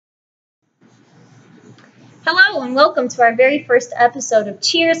Hello and welcome to our very first episode of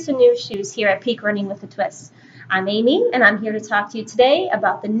Cheers to New Shoes here at Peak Running with a Twist. I'm Amy and I'm here to talk to you today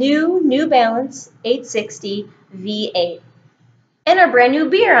about the New Balance 860 V8 and our brand new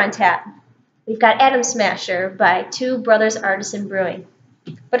beer on tap. We've got Atom Smasher by Two Brothers Artisan Brewing.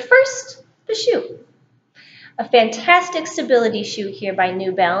 But first, the shoe. A fantastic stability shoe here by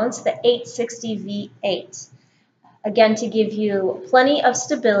New Balance, the 860 V8. Again, to give you plenty of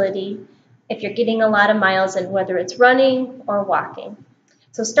stability if you're getting a lot of miles in, whether it's running or walking.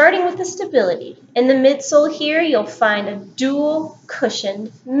 So starting with the stability, in the midsole here, you'll find a dual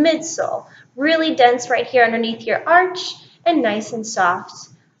cushioned midsole, really dense right here underneath your arch and nice and soft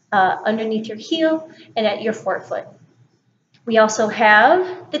underneath your heel and at your forefoot. We also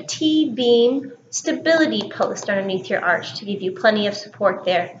have the T-beam stability post underneath your arch to give you plenty of support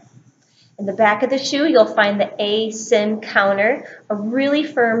there. In the back of the shoe, you'll find the A-sim counter, a really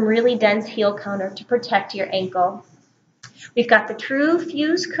firm, really dense heel counter to protect your ankle. We've got the True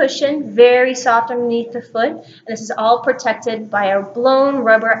Fuse cushion, very soft underneath the foot, and this is all protected by a blown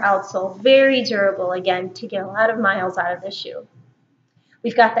rubber outsole, very durable, again, to get a lot of miles out of the shoe.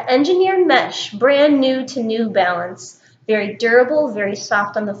 We've got the engineered mesh, brand new to New Balance, very durable, very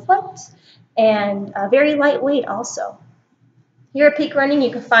soft on the foot, and very lightweight also. Here at Peak Running,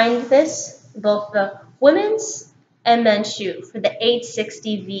 you can find this, both the women's and men's shoe for the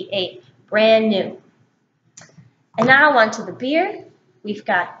 860 V8, brand new. And now on to the beer. We've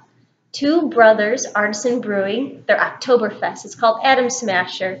got Two Brothers Artisan Brewing, their Oktoberfest. It's called Atom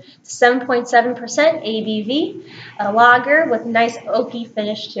Smasher, 7.7% ABV, a lager with nice oaky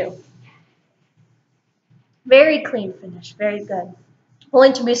finish too. Very clean finish, very good.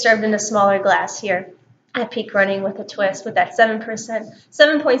 Only to be served in a smaller glass here at Peak Running with a Twist with that 7.7%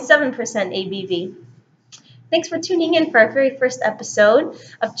 ABV. Thanks for tuning in for our very first episode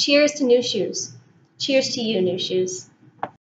of Cheers to New Shoes. Cheers to you, New Shoes.